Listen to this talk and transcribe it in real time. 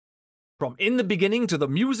From in the beginning to the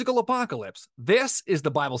musical apocalypse, this is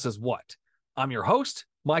The Bible Says What. I'm your host,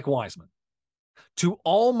 Mike Wiseman. To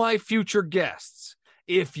all my future guests,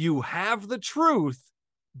 if you have the truth,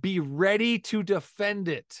 be ready to defend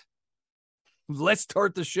it. Let's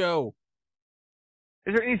start the show.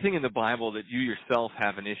 Is there anything in the Bible that you yourself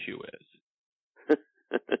have an issue with?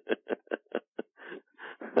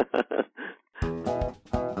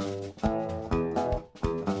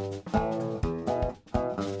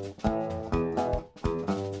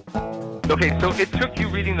 Okay, so it took you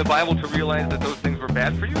reading the Bible to realize that those things were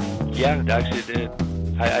bad for you? Yeah, it actually did.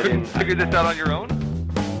 I didn't figure this out on your own?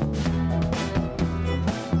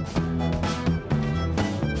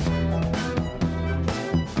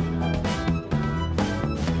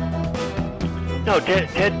 No,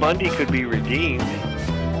 Ted Bundy could be redeemed.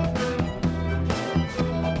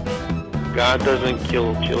 God doesn't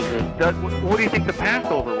kill children. What do you think the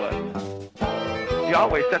Passover was?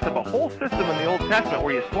 Yahweh sets up a whole system in the Old Testament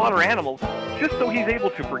where you slaughter animals just so he's able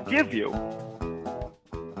to forgive you.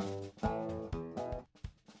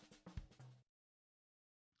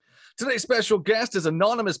 Today's special guest is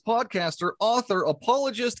anonymous podcaster, author,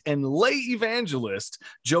 apologist, and lay evangelist,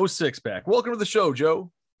 Joe Sixpack. Welcome to the show,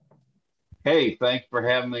 Joe. Hey, thanks for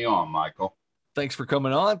having me on, Michael. Thanks for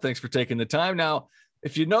coming on. Thanks for taking the time. Now,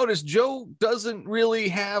 if you notice, Joe doesn't really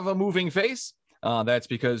have a moving face. That's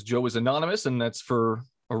because Joe is anonymous, and that's for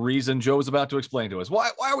a reason Joe is about to explain to us. Why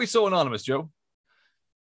are we so anonymous, Joe?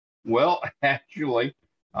 Well, actually,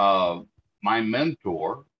 my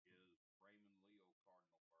mentor,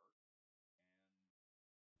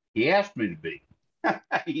 he asked me to be.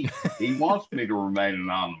 he wants me to remain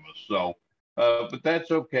anonymous. So, but that's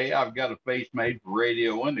okay. I've got a face made for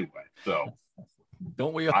radio anyway. So,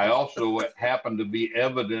 don't we all? I also happen to be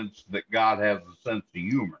evidence that God has a sense of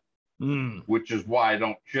humor. Which is why I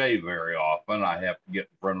don't shave very often. I have to get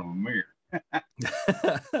in front of a mirror.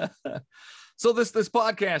 So this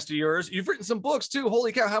podcast of yours, you've written some books too.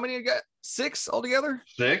 Holy cow. How many you got? 6 altogether?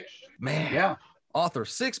 6. Man. Yeah. Author,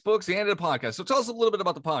 6 books and a podcast. So tell us a little bit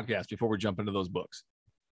about the podcast before we jump into those books.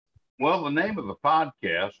 Well, the name of the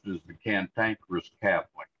podcast is The Cantankerous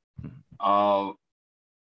Catholic. I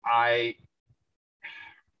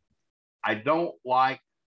don't like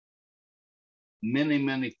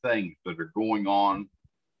many things that are going on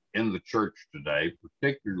in the church today,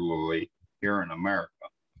 particularly here in America.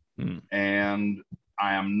 And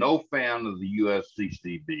I am no fan of the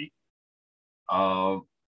USCCB.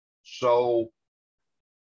 So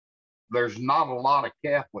there's not a lot of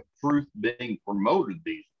Catholic truth being promoted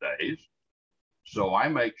these days. So I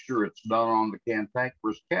make sure it's done on the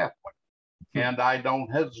Cantankerous Catholic. And I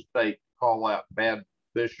don't hesitate to call out bad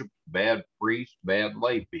bishops, bad priests, bad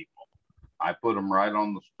lay people. I put them right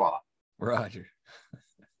on the spot. Roger.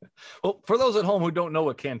 Well, for those at home who don't know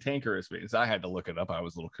what cantankerous means, I had to look it up. I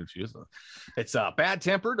was a little confused. It's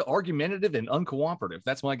bad-tempered, argumentative, and uncooperative.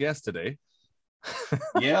 That's my guess today.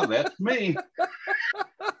 Yeah, that's me.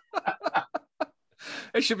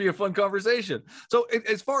 It should be a fun conversation. So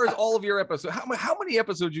as far as all of your episodes, how many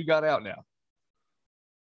episodes you got out now?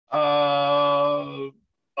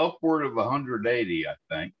 Upward of 180, I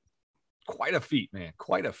think. Quite a feat, man.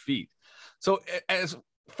 Quite a feat. So as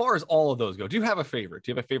far as all of those go, do you have a favorite?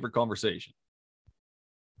 Do you have a favorite conversation?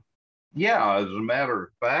 Yeah, as a matter of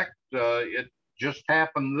fact, it just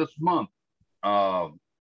happened this month. The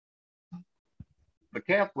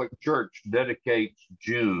Catholic Church dedicates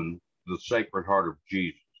June to the Sacred Heart of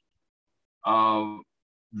Jesus.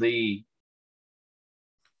 The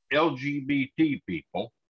LGBT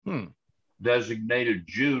people designated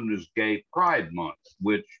June as Gay Pride Month,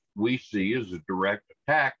 which we see as a direct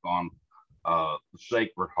attack on the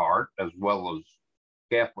Sacred Heart, as well as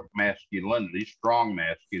Catholic masculinity, strong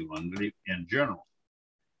masculinity in general.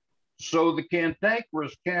 So the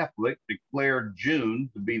Cantankerous Catholic declared June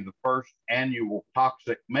to be the first annual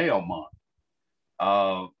Toxic Male Month.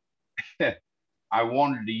 I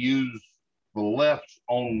wanted to use the left's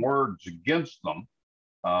own words against them,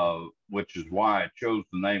 which is why I chose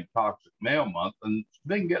the name Toxic Male Month, and it's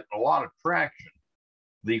been getting a lot of traction.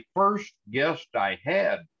 The first guest I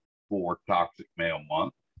had for Toxic Male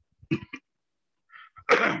Month,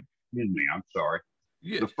 excuse me, I'm sorry.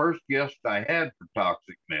 Yes. The first guest I had for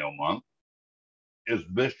Toxic Male Month is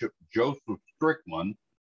Bishop Joseph Strickland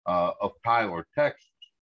of Tyler, Texas.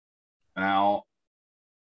 Now,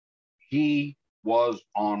 he was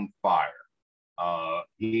on fire.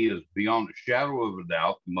 He is beyond a shadow of a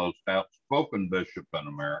doubt the most outspoken bishop in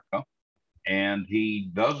America, and he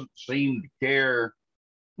doesn't seem to care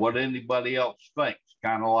what anybody else thinks,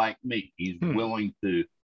 kind of like me. He's willing to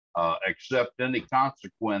accept any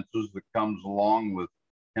consequences that comes along with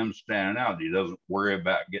him standing out. He doesn't worry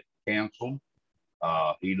about getting canceled.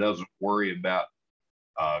 He doesn't worry about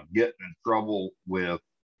getting in trouble with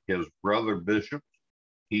his brother bishops.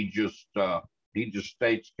 He just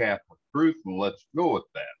states Catholic truth and lets go with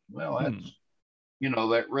that. Well, that's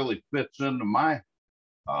that really fits into my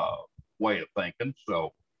way of thinking.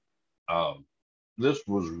 So this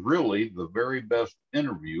was really the very best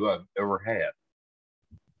interview I've ever had.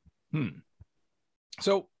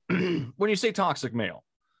 So when you say toxic male,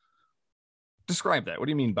 describe that. What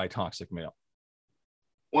do you mean by toxic male?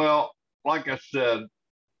 Well, like I said,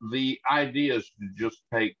 the idea is to just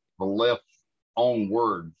take the left's own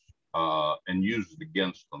words and use it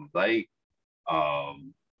against them. They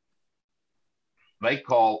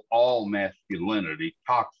call all masculinity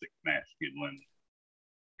toxic masculinity.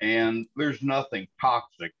 And there's nothing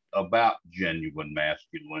toxic about genuine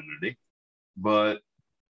masculinity, but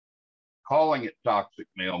calling it Toxic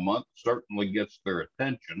Male Month certainly gets their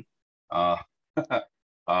attention.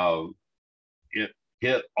 It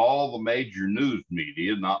hit all the major news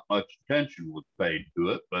media. Not much attention was paid to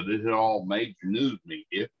it, but it hit all major news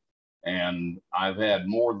media. And I've had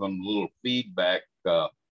more than a little feedback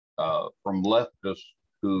from leftists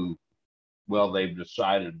who, well, they've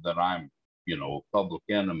decided that I'm, a public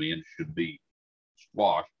enemy and should be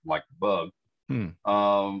squashed like a bug.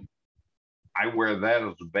 I wear that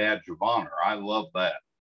as a badge of honor. I love that.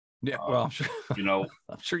 Yeah, well, I'm sure, I'm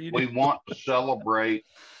sure you do. We want to celebrate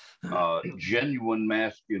genuine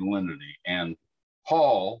masculinity. And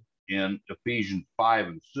Paul in Ephesians 5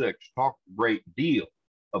 and 6 talked a great deal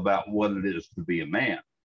about what it is to be a man.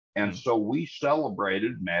 And so we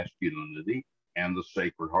celebrated masculinity and the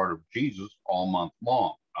Sacred Heart of Jesus all month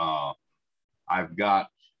long. I've got,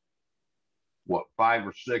 5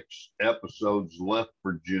 or 6 episodes left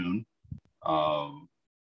for June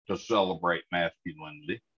to celebrate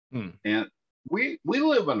masculinity. And we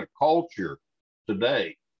live in a culture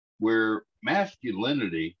today where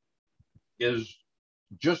masculinity is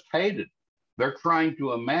just hated. They're trying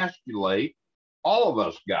to emasculate all of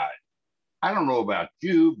us guys. I don't know about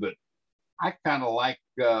you, but I kind of like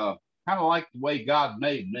the way God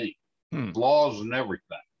made me, flaws and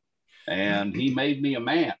everything, and He made me a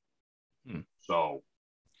man. So,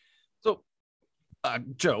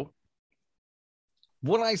 Joe,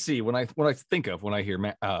 what I see when I think of when I hear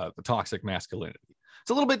the toxic masculinity,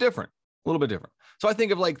 it's a little bit different. So I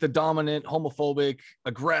think of like the dominant, homophobic,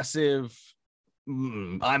 aggressive.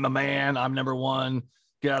 I'm a man. I'm number one.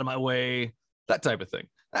 Get out of my way. That type of thing.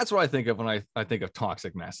 That's what I think of when I think of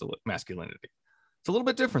toxic masculinity. It's a little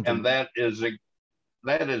bit different. And that is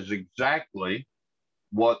exactly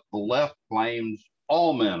what the left claims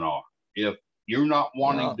all men are. If you're not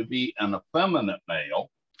wanting to be an effeminate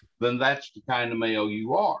male, then that's the kind of male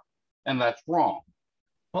you are. And that's wrong.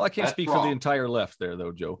 Well, I can't speak for the entire left there,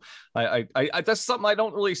 though, Joe. I that's something I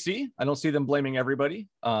don't really see. I don't see them blaming everybody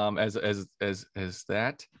as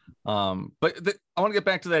that. But I want to get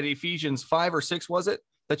back to that Ephesians 5 or 6, was it,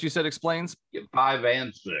 that you said explains? 5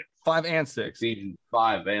 and 6. 5 and 6. Ephesians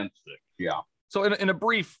 5 and 6, yeah. So in a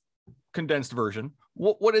brief, condensed version,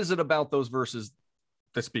 what is it about those verses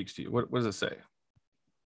that speaks to you? What does it say?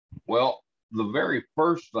 Well, the very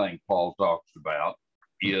first thing Paul talks about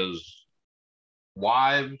is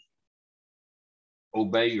wives,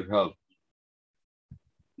 obey your husband,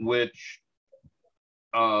 which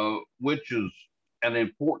is an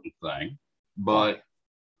important thing, but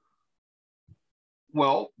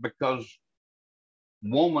because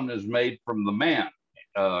woman is made from the man.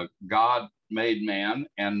 God made man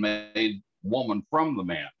and made woman from the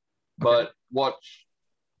man. But what's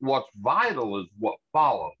vital is what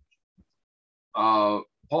follows.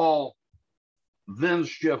 Paul then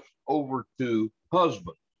shifts over to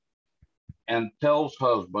husbands and tells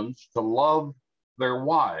husbands to love their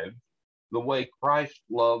wives the way Christ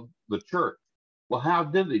loved the church. Well, how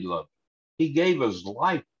did he love it? He gave his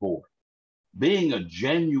life for it. Being a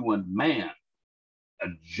genuine man, a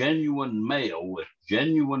genuine male with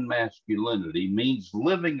genuine masculinity means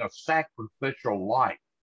living a sacrificial life,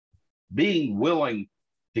 being willing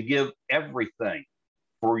to give everything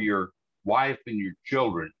for your wife and your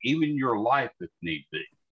children, even your life if need be.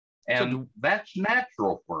 And that's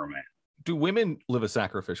natural for a man. Do women live a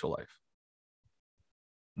sacrificial life?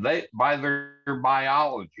 They, by their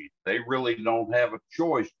biology, they really don't have a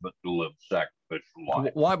choice but to live a sacrificial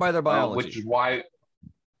life. Why by their biology? Which is why,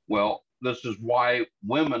 this is why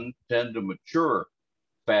women tend to mature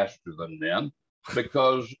faster than men,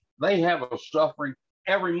 because they have a suffering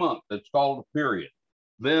every month. It's called a period.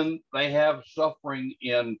 Then they have suffering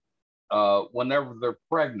in whenever they're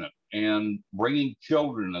pregnant and bringing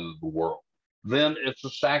children into the world. Then it's a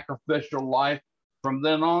sacrificial life from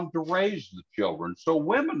then on to raise the children. So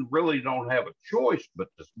women really don't have a choice but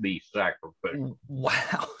to be sacrificial.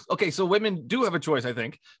 Wow. Okay, so women do have a choice, I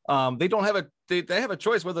think. They don't have they have a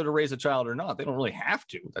choice whether to raise a child or not. They don't really have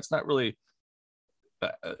to. That's not really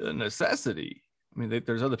a necessity. I mean,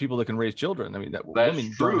 there's other people that can raise children. I mean,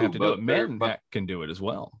 women true, don't have to do it. Men can do it as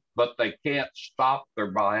well. But they can't stop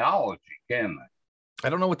their biology, can they? I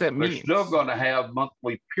don't know what that means. They're still going to have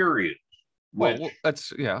monthly periods, which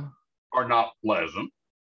that's are not pleasant.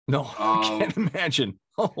 No, I can't imagine.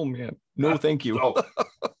 Oh man, no, thank you.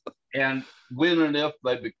 And when and if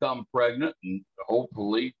they become pregnant, and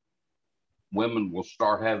hopefully women will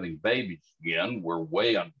start having babies again, we're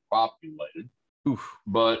way underpopulated. Oof.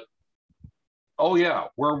 But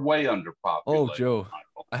we're way underpopulated. Oh, Joe,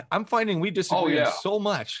 I'm finding we disagree on so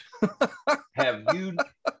much. Have you?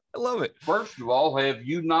 I love it. First of all, have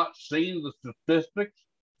you not seen the statistics?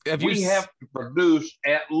 We have to produce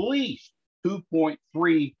at least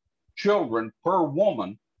 2.3 children per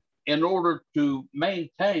woman in order to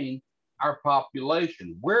maintain our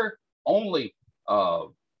population. We're only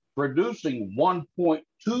producing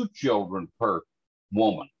 1.2 children per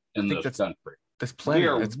woman in this country. That's plenty. We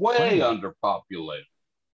are way underpopulated.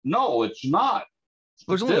 No, it's not.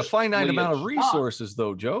 There's only a finite amount of resources,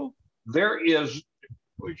 though, Joe. There is,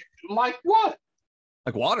 like what?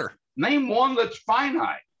 Like water. Name one that's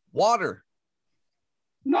finite. Water.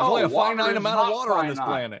 No, there's only a finite amount of water on this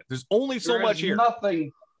planet. There's only so much here.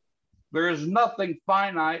 There is nothing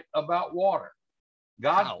finite about water.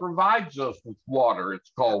 God provides us with water.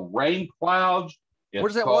 It's called rain clouds. Where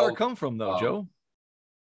does that water come from, though, Joe?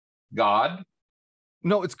 God.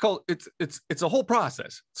 No, it's a whole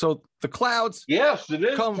process. So the clouds, yes, it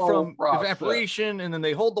is, come from evaporation, and then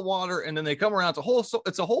they hold the water, and then they come around.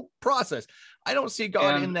 It's a whole process. I don't see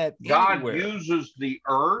God in that. God uses the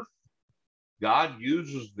earth. God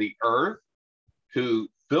uses the earth to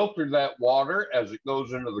filter that water as it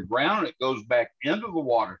goes into the ground. It goes back into the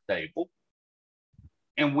water table,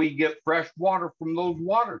 and we get fresh water from those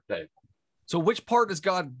water tables. So which part is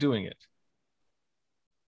God doing it?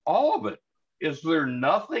 All of it. Is there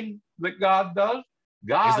nothing that God does?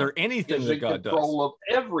 God is there anything that God does? He's in control of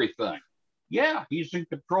everything. Yeah, he's in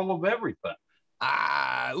control of everything.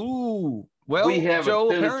 Well,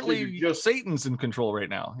 Joe, apparently Satan's in control right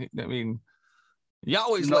now. I mean, you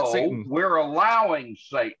always let Satan. We're allowing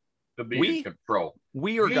Satan to be in control.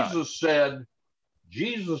 We are God. Jesus said,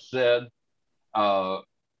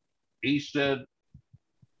 he said,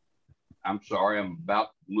 I'm sorry, I'm about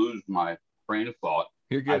to lose my train of thought.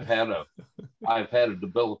 You're good. I've had a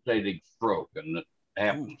debilitating stroke, and it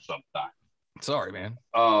happens sometimes. Sorry, man.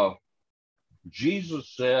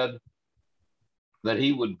 Jesus said that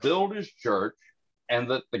he would build his church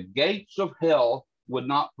and that the gates of hell would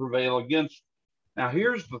not prevail against it. Now,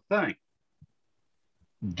 here's the thing.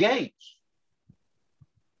 Gates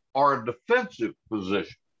are a defensive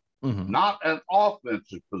position, not an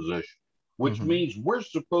offensive position, which means we're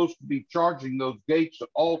supposed to be charging those gates at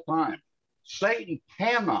all times. Satan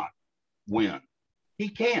cannot win. He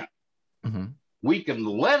can't. We can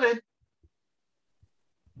let him.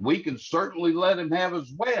 We can certainly let him have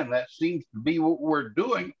his way, and that seems to be what we're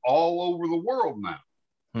doing all over the world now.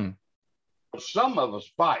 Some of us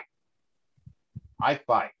fight. I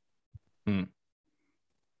fight.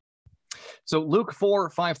 So Luke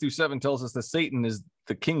 4:5-7 tells us that Satan is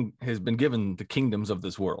the king, has been given the kingdoms of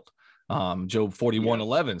this world. Job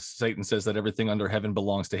 41:11, Satan says that everything under heaven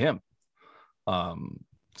belongs to him.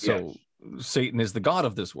 Satan is the god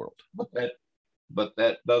of this world. But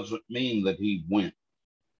that doesn't mean that he wins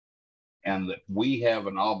and that we have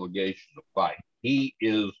an obligation to fight. He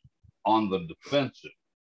is on the defensive.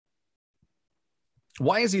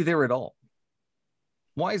 Why is he there at all?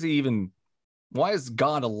 Why does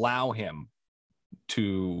God allow him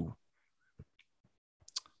to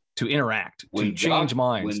interact, to change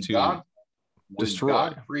minds, to destroy? When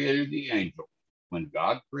God created the angels,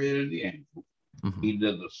 he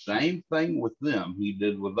did the same thing with them he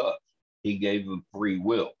did with us. He gave them free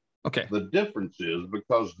will. Okay. The difference is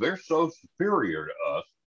because they're so superior to us,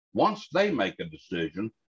 once they make a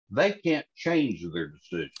decision, they can't change their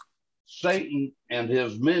decision. Satan and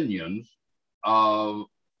his minions,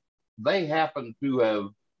 they happen to have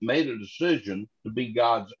made a decision to be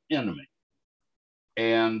God's enemy.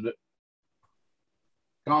 And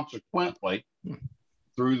consequently,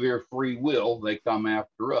 through their free will, they come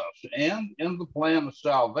after us. And in the plan of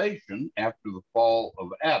salvation, after the fall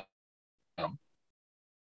of Adam,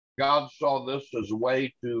 God saw this as a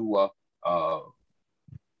way to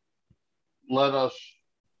let us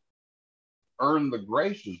earn the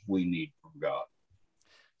graces we need from God.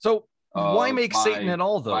 So why make Satan at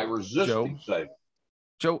all, though? By resisting Satan.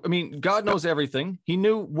 Joe, I mean, God knows everything. He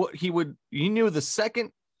knew what he knew the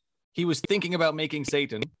second he was thinking about making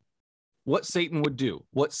Satan, what Satan would do,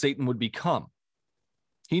 what Satan would become.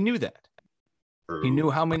 He knew that. He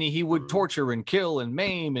knew how many he would torture and kill and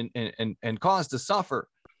maim and cause to suffer.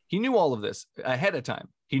 He knew all of this ahead of time.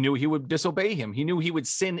 He knew he would disobey him. He knew he would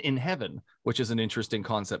sin in heaven, which is an interesting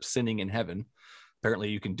concept, sinning in heaven. Apparently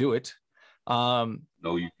you can do it. No,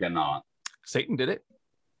 you cannot. Satan did it.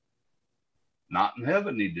 Not in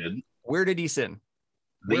heaven, he didn't. Where did he sin?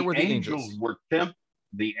 Where were the angels?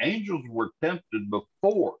 The angels were tempted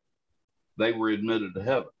before they were admitted to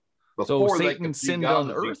heaven. Before so they Satan could see sinned God on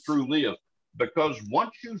as earth? he truly is. Because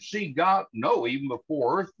once you see God, no, even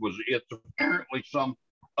before earth it's apparently some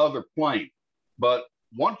other plane. But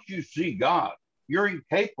once you see God, you're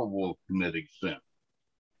incapable of committing sin.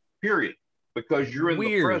 Period. Because you're in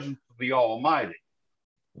the presence of the Almighty.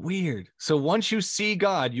 Weird. So once you see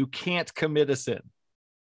God, you can't commit a sin.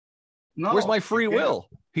 No. Where's my free will?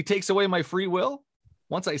 He takes away my free will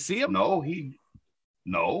once I see him? No, he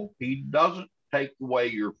doesn't take away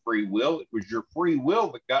your free will. It was your free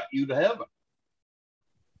will that got you to heaven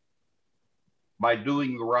by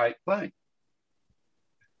doing the right thing,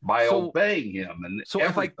 by obeying him and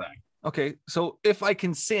everything. So if I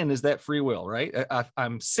can sin, is that free will, right?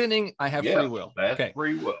 I'm sinning, I have free will. That's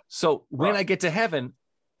free will. So when I get to heaven,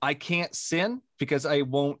 I can't sin because I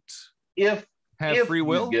won't have free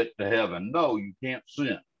will? If you get to heaven, no, you can't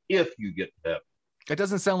sin if you get to heaven. It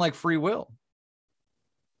doesn't sound like free will.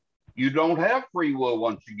 You don't have free will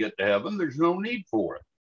once you get to heaven. There's no need for it.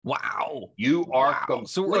 Wow. You are completely...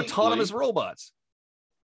 So we're autonomous robots.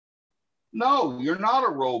 No, you're not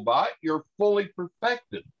a robot. You're fully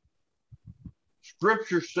perfected.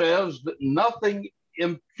 Scripture says that nothing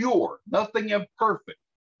impure, nothing imperfect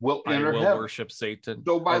will enter heaven. Worship Satan.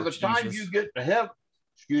 So by the time you get to heaven,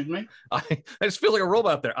 excuse me? I just feel like a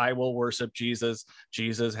robot there. I will worship Jesus.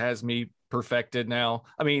 Jesus has me perfected now.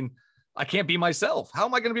 I mean, I can't be myself. How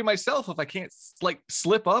am I going to be myself if I can't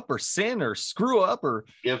slip up or sin or screw up or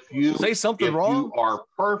say something wrong?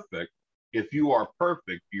 If you are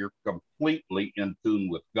perfect, you're completely in tune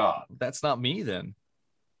with God. That's not me then.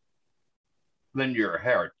 Then you're a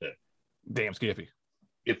heretic. Damn Skippy.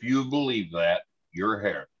 If you believe that, you're a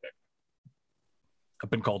heretic. I've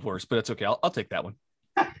been called worse, but it's okay. I'll take that one.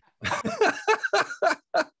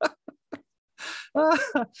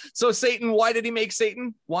 So Satan, why did he make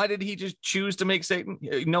Satan? Why did he just choose to make Satan,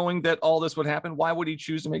 knowing that all this would happen? Why would he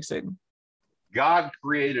choose to make Satan? God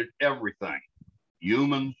created everything.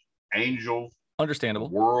 Humans, angels, understandable,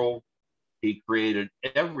 the world. He created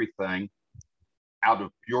everything out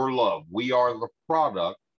of pure love. We are the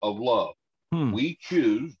product of love. We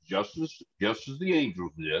choose, just as the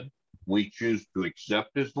angels did, we choose to accept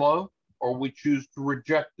his love or we choose to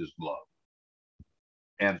reject his love.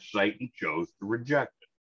 And Satan chose to reject it.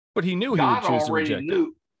 But he knew he would choose to reject it.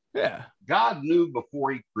 Yeah. God knew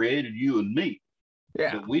before he created you and me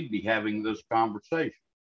that we'd be having this conversation.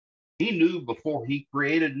 He knew before he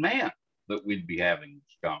created man that we'd be having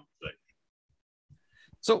this conversation.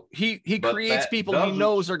 So he creates people he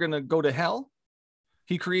knows are going to go to hell.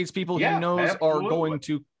 He creates people he knows are going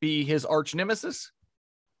to be his arch nemesis.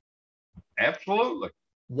 Absolutely.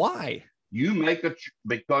 Why?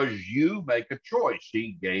 Because you make a choice.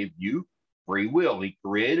 He gave you free will. He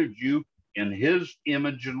created you in his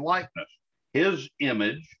image and likeness. His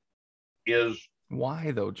image is...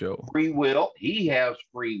 Why though, Joe? Free will. He has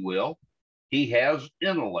free will. He has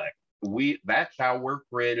intellect. That's how we're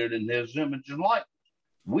created in his image and likeness.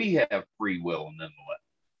 We have free will and intellect.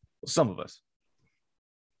 Some of us.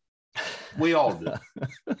 We all do.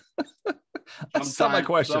 That's not my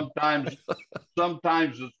question.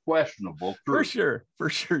 Sometimes it's questionable. For sure,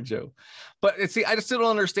 Joe. But see, I just still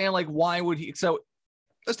don't understand. Like, why would he? So,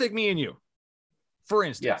 let's take me and you, for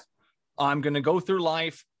instance. I'm going to go through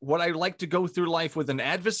life. Would I like to go through life with an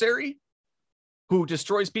adversary who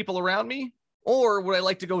destroys people around me, or would I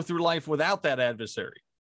like to go through life without that adversary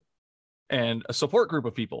and a support group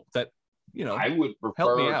of people that I would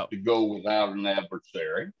prefer to go without an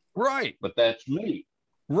adversary. Right. But that's me.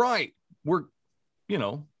 Right. We're,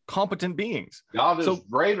 competent beings. God is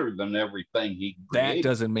greater than everything he created. That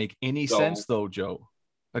doesn't make any sense though, Joe.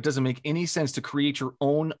 That doesn't make any sense to create your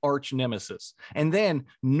own arch nemesis. And then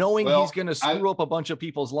knowing he's going to screw up a bunch of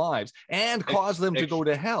people's lives and cause them to go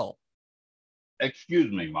to hell.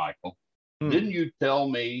 Excuse me, Michael. Didn't you tell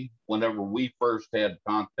me whenever we first had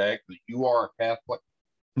contact that you are a Catholic?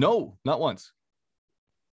 No, not once.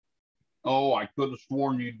 Oh, I could have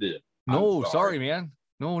sworn you did. No, sorry, man.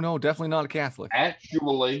 No, definitely not a Catholic.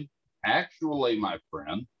 Actually, my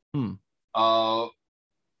friend,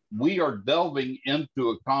 we are delving into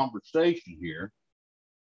a conversation here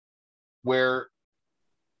where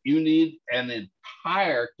you need an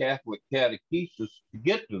entire Catholic catechesis to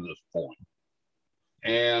get to this point.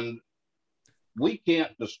 And we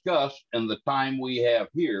can't discuss in the time we have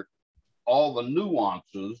here all the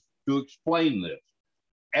nuances to explain this.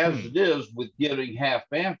 As it is with getting half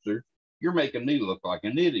answers, you're making me look like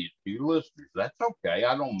an idiot to your listeners. That's okay.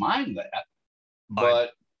 I don't mind that.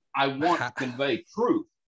 But I want to convey truth.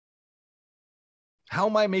 How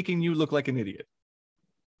am I making you look like an idiot?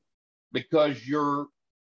 Because you're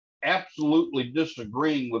absolutely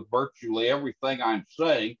disagreeing with virtually everything I'm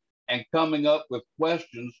saying and coming up with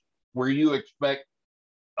questions where you expect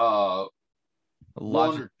one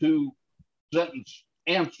or two sentence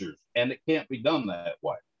answers, and it can't be done that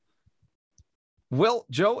way. Well,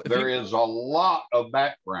 Joe, there is a lot of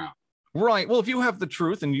background. Right. Well, if you have the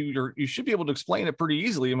truth, and you should be able to explain it pretty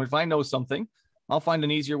easily. I mean, if I know something, I'll find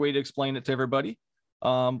an easier way to explain it to everybody.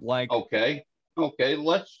 Okay.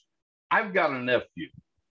 I've got a nephew.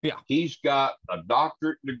 Yeah. He's got a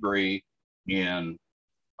doctorate degree in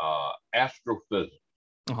astrophysics.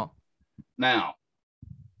 Uh-huh. Now,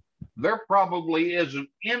 there probably isn't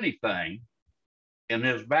anything in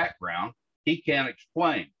his background he can't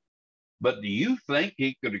explain. But do you think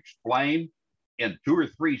he could explain in 2 or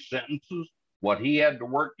 3 sentences what he had to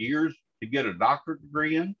work years to get a doctorate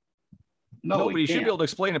degree in? No, but he should be able to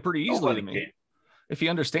explain it pretty easily to me. Can. If he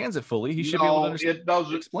understands it fully, he should be able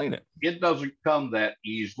to explain it. It doesn't come that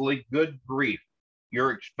easily. Good grief.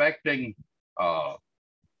 You're expecting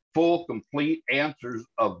full, complete answers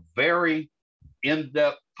of very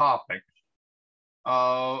in-depth topics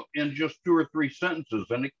in just 2 or 3 sentences,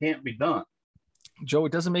 and it can't be done. Joe,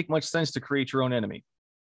 it doesn't make much sense to create your own enemy.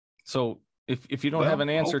 So if you don't have an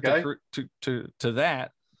answer to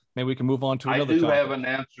that, maybe we can move on to another topic. I do have an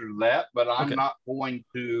answer to that, but I'm not going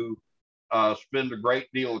to spend a great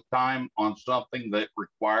deal of time on something that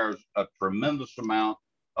requires a tremendous amount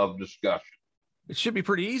of discussion. It should be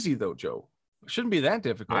pretty easy, though, Joe. It shouldn't be that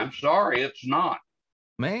difficult. I'm sorry, it's not.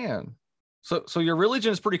 Man. So your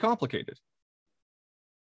religion is pretty complicated.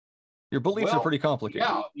 Your beliefs are pretty complicated.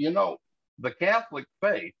 Yeah, you know, the Catholic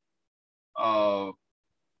faith,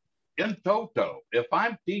 in toto, if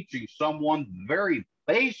I'm teaching someone the very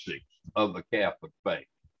basics of the Catholic faith,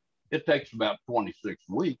 it takes about 26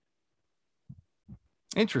 weeks.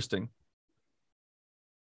 Interesting.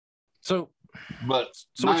 So what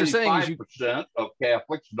you're saying is 95% of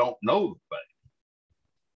Catholics don't know the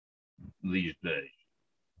faith these days.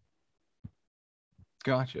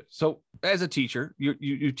 Gotcha. So as a teacher,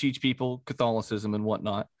 you teach people Catholicism and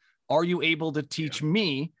whatnot. Are you able to teach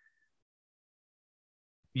me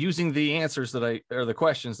using the answers or the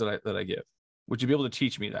questions that I give? Would you be able to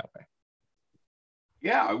teach me that way?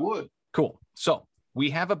 Yeah, I would. Cool. So we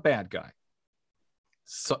have a bad guy.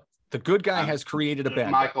 So the good guy has created a bad guy.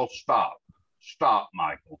 Michael, stop,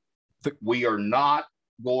 Michael. We are not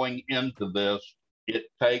going into this. It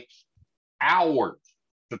takes hours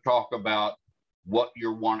to talk about what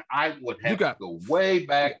you're wanting. I would have to go way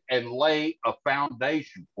back and lay a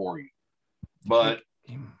foundation for you, but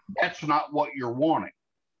that's not what you're wanting.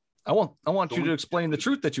 I want you to explain the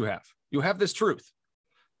truth that you have. You have this truth.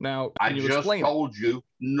 Now, I just told you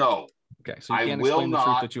no. Okay, so you can't explain the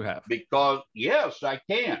truth that you have. Because yes, I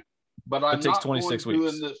can, but I'm not going to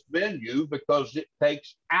in this venue because it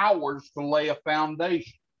takes hours to lay a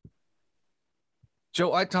foundation.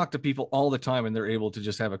 Joe, I talk to people all the time, and they're able to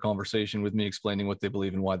just have a conversation with me explaining what they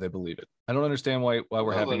believe and why they believe it. I don't understand why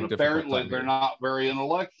we're having a difficult time. Apparently, they're not very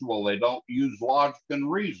intellectual. They don't use logic and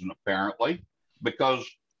reason, apparently, because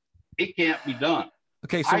it can't be done.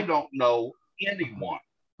 Okay, so I don't know anyone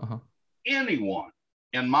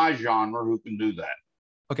in my genre who can do that.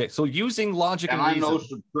 Okay, so using logic and reason. I know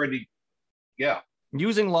some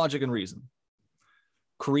using logic and reason,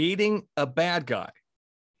 creating a bad guy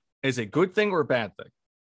is a good thing or a bad thing?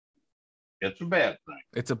 It's a bad thing.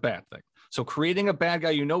 It's a bad thing. So creating a bad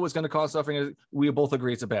guy, is going to cause suffering. We both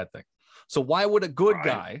agree it's a bad thing. So why would a good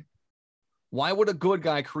guy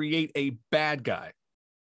create a bad guy?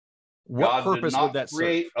 What purpose would that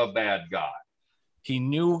create a bad guy? He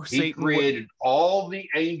knew Satan created all the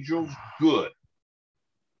angels good.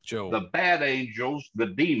 Joe. The bad angels, the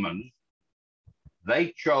demons,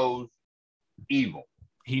 they chose evil.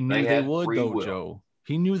 He knew they would, though, Joe.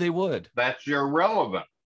 He knew they would. That's irrelevant.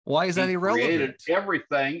 Why is that irrelevant? He created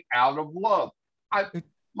everything out of love.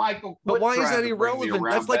 Michael, but why is that irrelevant?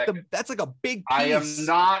 That's like a big piece. I am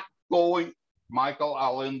not going, Michael,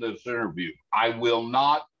 I'll end this interview. I will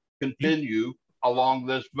not continue along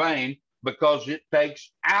this vein because it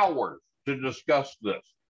takes hours to discuss this,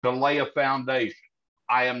 to lay a foundation.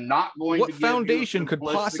 I am not going What to give you a foundation could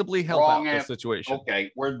simplistic, possibly help wrong out this answer. situation?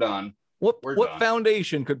 Okay, we're done. What done.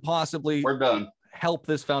 foundation could possibly We're done. help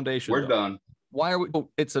this foundation? We're done. Why are we? Oh,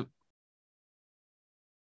 it's a.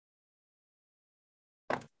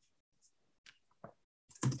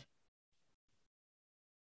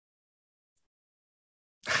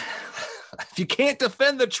 If you can't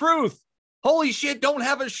defend the truth, holy shit, don't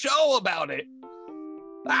have a show about it.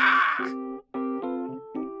 Ah!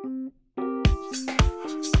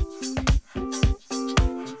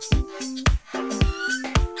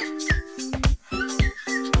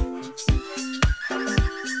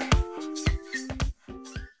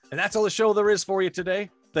 And that's all the show there is for you today.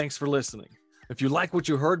 Thanks for listening. If you like what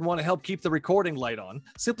you heard and want to help keep the recording light on,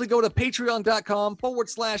 simply go to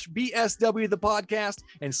patreon.com/BSW the podcast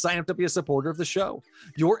and sign up to be a supporter of the show.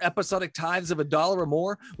 Your episodic tithes of $1 or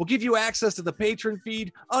more will give you access to the patron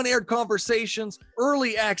feed, unaired conversations,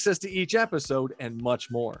 early access to each episode, and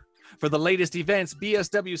much more. For the latest events,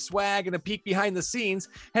 BSW swag, and a peek behind the scenes,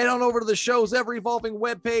 head on over to the show's ever-evolving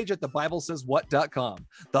webpage at thebiblesayswhat.com.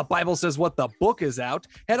 The Bible Says What the book is out.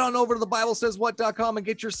 Head on over to thebiblesayswhat.com and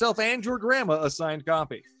get yourself and your grandma a signed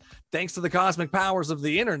copy. Thanks to the cosmic powers of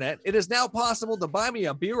the internet, it is now possible to buy me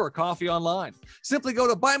a beer or coffee online. Simply go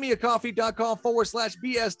to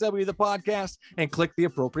buymeacoffee.com/BSW the podcast and click the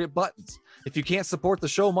appropriate buttons. If you can't support the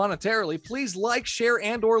show monetarily, please like, share,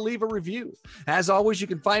 and or leave a review. As always, you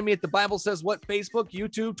can find me at the Bible Says What Facebook,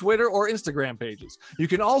 YouTube, Twitter, or Instagram pages. You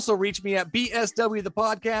can also reach me at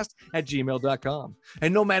bswthepodcast@gmail.com.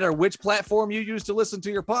 And no matter which platform you use to listen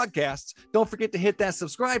to your podcasts, don't forget to hit that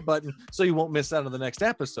subscribe button so you won't miss out on the next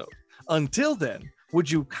episode. Until then, would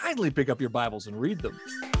you kindly pick up your Bibles and read them?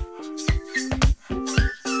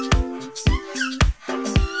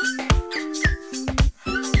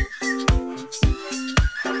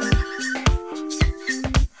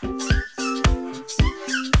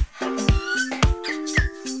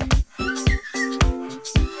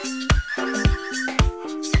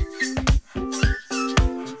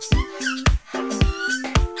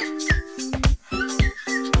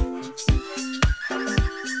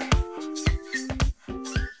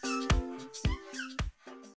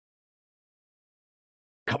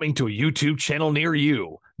 Coming to a YouTube channel near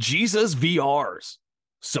you, Jesus VRs.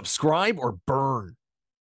 Subscribe or burn.